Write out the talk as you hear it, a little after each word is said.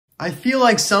I feel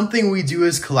like something we do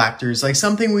as collectors, like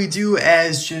something we do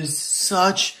as just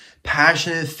such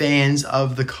passionate fans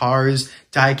of the Cars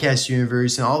diecast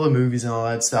universe and all the movies and all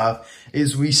that stuff,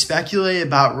 is we speculate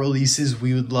about releases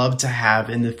we would love to have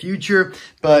in the future,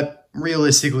 but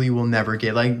realistically we'll never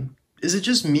get. Like, is it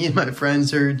just me and my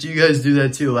friends, or do you guys do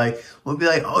that too? Like, we'll be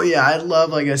like, oh yeah, I'd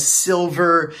love like a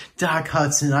silver Doc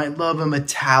Hudson, I'd love a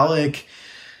metallic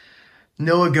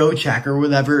Noah Gochak or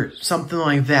whatever, something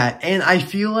like that. And I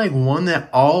feel like one that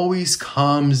always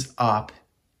comes up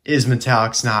is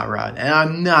metallic Snot Rod. And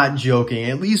I'm not joking.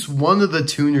 At least one of the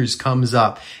tuners comes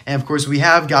up. And of course, we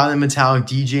have gotten metallic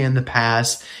DJ in the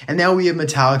past. And now we have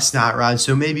metallic Snot Rod.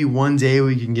 So maybe one day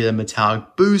we can get a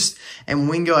metallic Boost and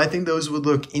Wingo. I think those would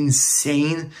look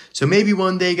insane. So maybe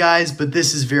one day, guys, but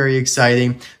this is very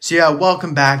exciting. So yeah,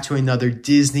 welcome back to another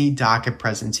Disney Docket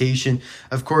presentation.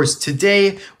 Of course,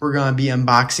 today we're going to be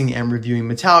unboxing and reviewing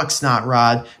metallic Snot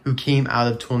Rod, who came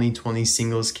out of 2020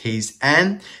 Singles Case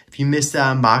N. If you missed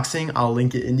that unboxing, I'll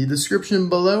link it in the description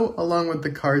below, along with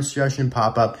the card suggestion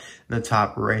pop-up in the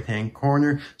top right-hand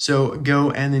corner. So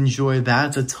go and enjoy that.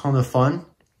 It's a ton of fun.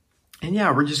 And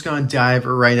yeah, we're just going to dive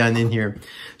right on in here.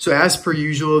 So as per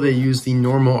usual, they use the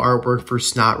normal artwork for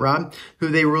Snot Rod, who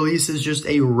they release as just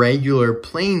a regular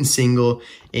plain single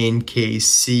in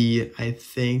KC, I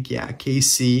think. Yeah,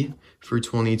 KC for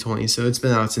 2020. So it's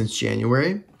been out since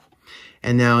January.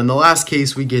 And now in the last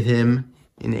case, we get him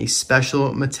in a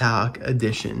special metallic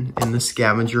edition in the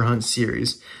Scavenger Hunt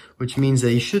series, which means that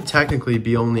he should technically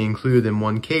be only included in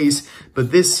one case,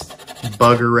 but this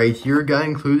bugger right here got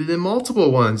included in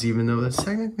multiple ones, even though that's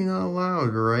technically not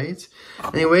allowed, right?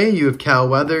 Anyway, you have Cal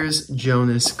Weathers,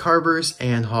 Jonas Carbers,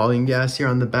 and Hauling Gas here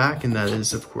on the back, and that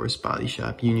is, of course, Body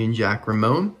Shop Union Jack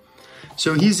Ramone.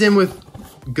 So he's in with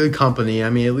good company. I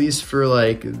mean, at least for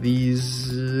like these,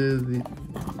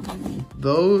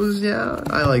 those, yeah,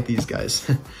 I like these guys,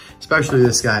 especially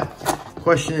this guy.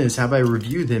 Question is, have I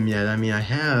reviewed him yet? I mean, I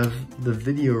have the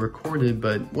video recorded,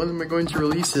 but when am I going to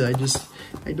release it?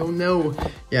 I don't know.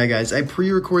 Yeah, guys, I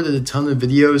pre-recorded a ton of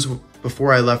videos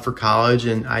before I left for college,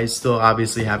 and I still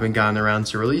obviously haven't gotten around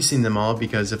to releasing them all,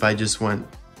 because if I just went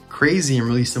crazy and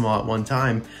release them all at one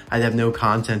time, I'd have no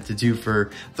content to do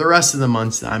for the rest of the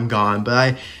months that I'm gone. But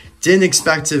I didn't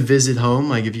expect to visit home.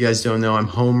 Like, if you guys don't know, I'm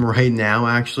home right now,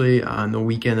 actually, on the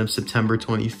weekend of September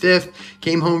 25th.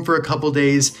 Came home for a couple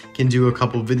days, can do a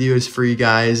couple videos for you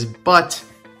guys, but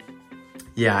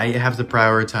yeah, I have to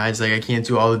prioritize. Like, I can't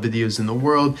do all the videos in the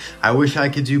world. I wish I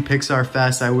could do Pixar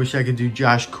Fest. I wish I could do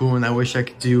Josh Coolin. I wish I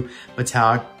could do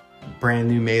Metallic Brand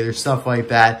New Made or stuff like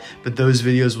that, but those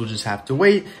videos will just have to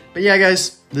wait. But yeah,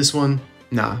 guys, this one,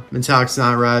 nah, metallic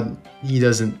Snot Rod, he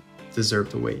doesn't deserve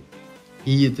to wait.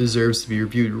 He deserves to be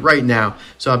reviewed right now.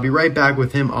 So I'll be right back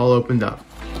with him all opened up.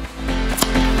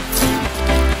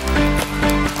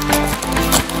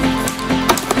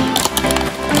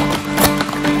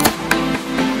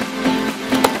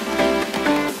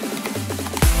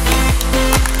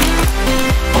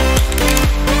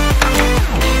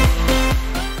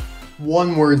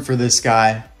 One word for this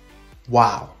guy,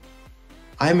 wow.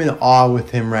 I'm in awe with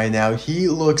him right now. He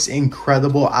looks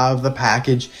incredible out of the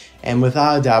package, and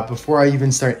without a doubt, before I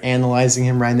even start analyzing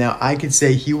him right now, I could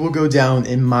say he will go down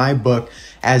in my book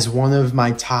as one of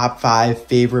my top 5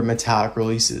 favorite metallic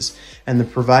releases. And to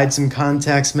provide some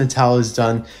context, Mattel has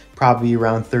done probably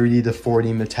around 30 to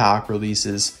 40 metallic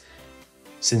releases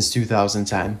since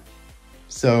 2010.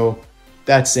 So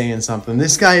that's saying something.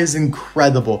 This guy is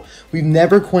incredible. We've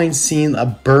never quite seen a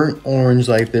burnt orange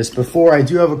like this before. I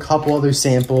do have a couple other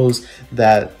samples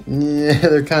that, yeah,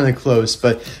 they're kind of close,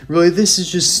 but really this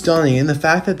is just stunning. And the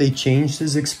fact that they changed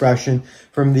his expression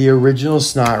from the original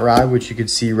Snot Rod, which you could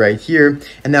see right here,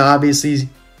 and now obviously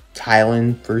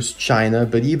Thailand versus China,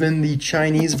 but even the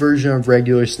Chinese version of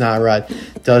regular Snot Rod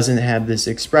doesn't have this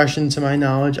expression to my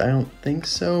knowledge. I don't think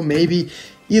so. Maybe.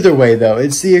 Either way, though,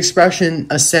 it's the expression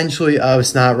essentially of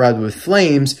Snot Rod with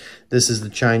flames. This is the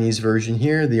Chinese version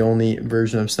here, the only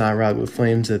version of Snot Rod with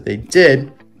flames that they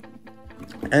did.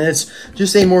 And it's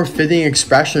just a more fitting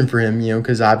expression for him, you know,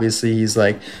 because obviously he's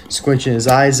like squinching his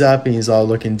eyes up and he's all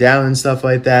looking down and stuff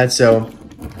like that. So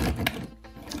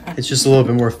it's just a little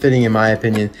bit more fitting, in my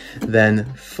opinion, than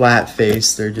flat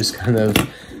face. They're just kind of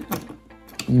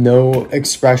no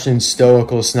expression,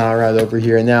 stoical Snot Rod over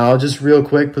here. Now, I'll just real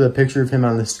quick put a picture of him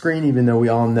on the screen, even though we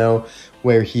all know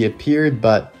where he appeared,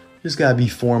 but just gotta be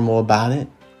formal about it.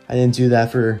 I didn't do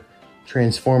that for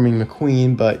Transforming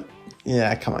McQueen, but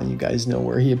yeah, come on, you guys know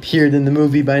where he appeared in the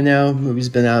movie by now. The movie's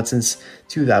been out since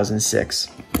 2006.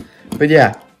 But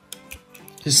yeah,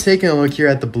 just taking a look here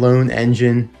at the blown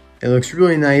engine. It looks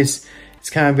really nice. It's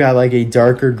kind of got like a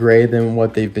darker gray than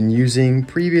what they've been using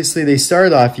previously. They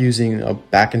started off using,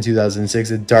 back in 2006,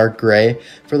 a dark gray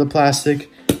for the plastic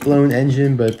blown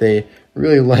engine, but they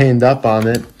really lightened up on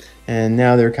it. And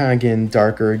now they're kind of getting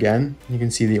darker again. You can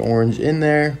see the orange in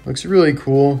there. Looks really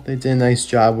cool. They did a nice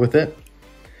job with it.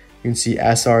 You can see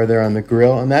SR there on the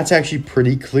grill, and that's actually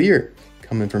pretty clear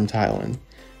coming from Thailand.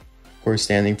 Of course,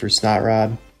 standing for Snot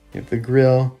Rod. You have the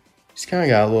grill. He's kind of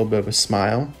got a little bit of a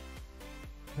smile.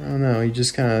 I don't know, he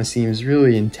just kind of seems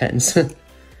really intense. Of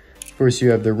course,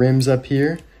 you have the rims up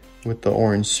here with the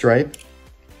orange stripe.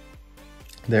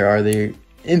 There are the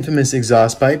infamous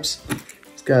exhaust pipes.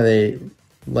 It's got a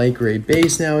light gray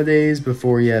base nowadays.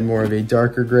 Before, you had more of a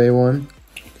darker gray one.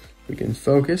 We can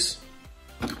focus.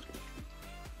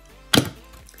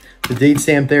 The date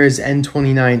stamp there is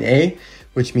N29A,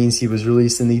 which means he was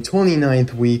released in the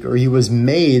 29th week, or he was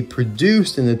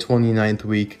produced in the 29th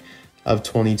week of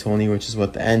 2020, which is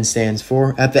what the N stands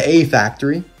for, at the A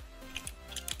factory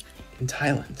in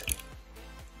Thailand.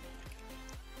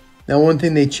 Now, one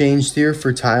thing they changed here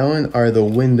for Thailand are the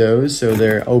windows. So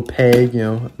they're opaque,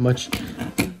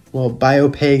 well, by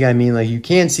opaque, I mean like you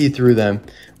can't see through them.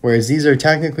 Whereas these are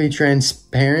technically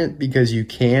transparent because you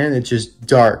can, it's just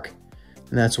dark.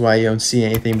 And that's why you don't see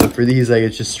anything. But for these, like,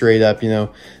 it's just straight up,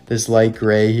 this light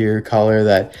gray here color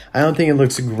that I don't think it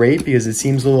looks great because it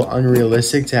seems a little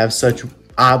unrealistic to have such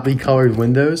oddly colored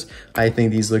windows. I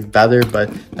think these look better,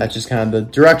 but that's just kind of the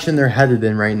direction they're headed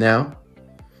in right now.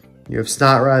 You have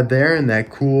Snot Rod there and that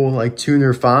cool, like,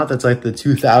 tuner font. That's like the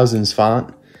 2000s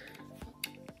font.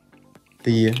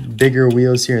 The bigger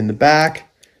wheels here in the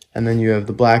back. And then you have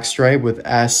the black stripe with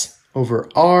S over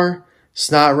R.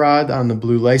 Snot Rod on the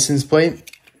blue license plate.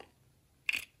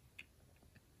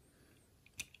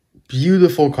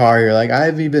 Beautiful car here. Like,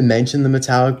 I've even mentioned the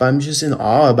metallic, but I'm just in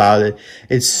awe about it.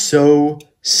 It's so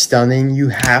stunning. You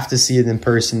have to see it in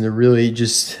person to really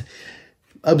just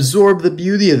absorb the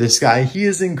beauty of this guy. He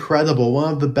is incredible.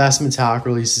 One of the best metallic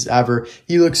releases ever.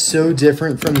 He looks so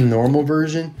different from the normal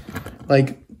version.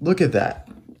 Like, look at that.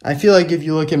 I feel like if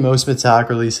you look at most metallic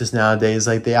releases nowadays,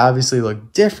 like, they obviously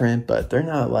look different, but they're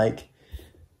not like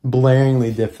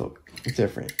blaringly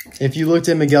different. If you looked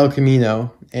at Miguel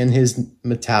Camino and his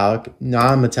metallic,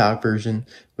 non-metallic version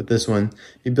with this one,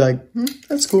 you'd be like,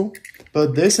 that's cool.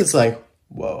 But this, it's like,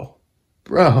 whoa,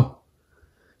 bro.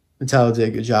 Mattel did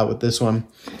a good job with this one.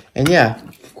 And yeah,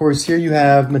 of course, here you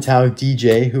have Metallic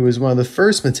DJ, who was one of the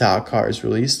first metallic cars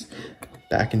released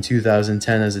back in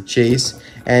 2010 as a chase.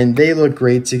 And they look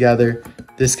great together.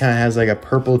 This kind of has like a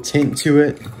purple tint to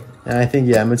it. And I think,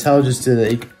 yeah, Mattel just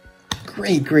did a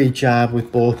great job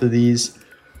with both of these.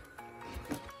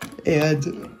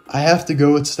 And I have to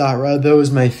go with Snot Rod, though,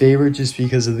 is my favorite just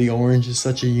because of the orange. Is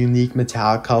such a unique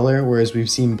metallic color, whereas we've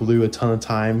seen blue a ton of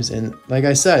times. And like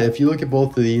I said, if you look at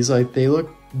both of these, like, they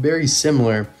look very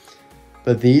similar.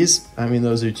 But these, I mean,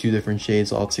 those are two different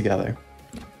shades altogether.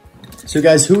 So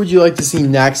guys, who would you like to see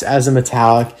next as a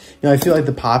metallic? I feel like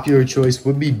the popular choice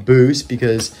would be Boost,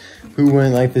 because who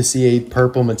wouldn't like to see a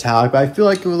purple metallic? But I feel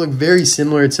like it would look very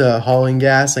similar to Hauling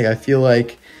Gas. Like, I feel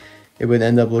like it would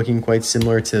end up looking quite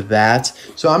similar to that.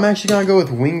 So I'm actually going to go with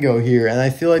Wingo here, and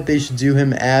I feel like they should do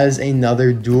him as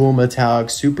another dual metallic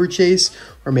super chase,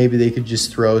 or maybe they could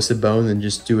just throw us a bone and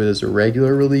just do it as a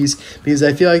regular release, because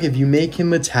I feel like if you make him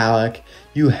metallic,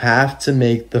 you have to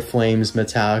make the flames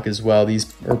metallic as well.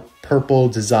 These are purple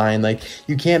design. Like,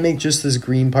 you can't make just this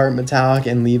green part metallic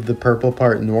and leave the purple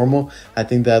part normal. I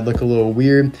think that'd look a little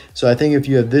weird. So I think if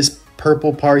you have this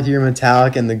purple part here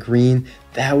metallic and the green,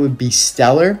 that would be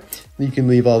stellar. You can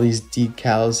leave all these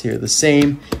decals here the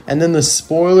same. And then the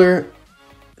spoiler,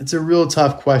 it's a real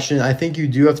tough question. I think you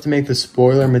do have to make the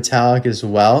spoiler metallic as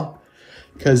well,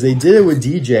 because they did it with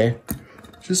DJ.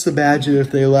 Just imagine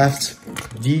if they left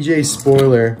DJ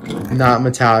spoiler not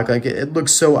metallic. Like, it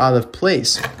looks so out of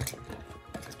place.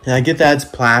 And I get that it's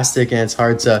plastic and it's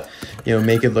hard to,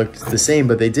 make it look the same,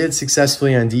 but they did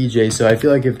successfully on DJ. So I feel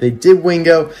like if they did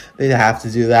Wingo, they'd have to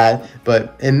do that.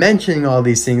 But in mentioning all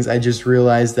these things, I just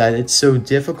realized that it's so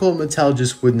difficult. Mattel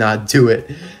just would not do it.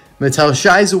 Mattel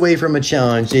shies away from a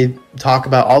challenge. They talk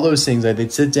about all those things. Like,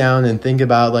 they'd sit down and think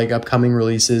about like upcoming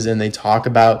releases, and they talk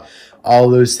about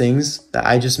all those things that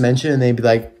I just mentioned, and they'd be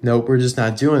like, nope, we're just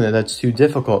not doing it. That's too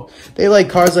difficult. They like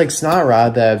cars like Snot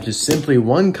Rod that have just simply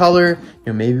one color,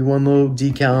 maybe one little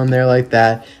decal on there like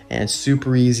that, and it's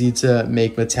super easy to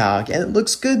make metallic. And it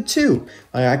looks good too.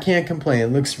 Like, I can't complain. It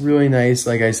looks really nice.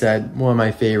 Like I said, one of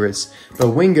my favorites. But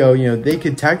Wingo, they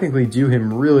could technically do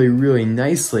him really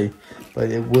nicely,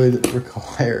 but it would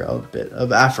require a bit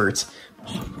of effort.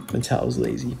 Mattel's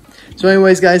lazy. So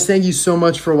anyways, guys, thank you so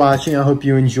much for watching. I hope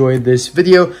you enjoyed this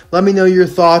video. Let me know your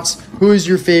thoughts. Who is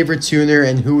your favorite tuner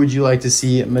and who would you like to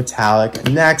see metallic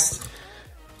next?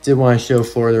 Did want to show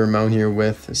Florida Ramon here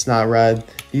with Snot Rod.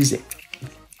 These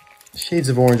shades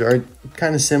of orange are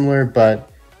kind of similar,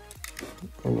 but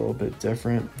a little bit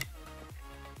different.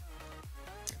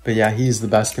 But yeah, he's the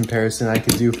best comparison I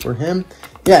could do for him.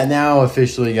 Yeah, now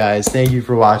officially, guys, thank you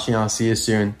for watching. I'll see you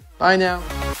soon. Bye now.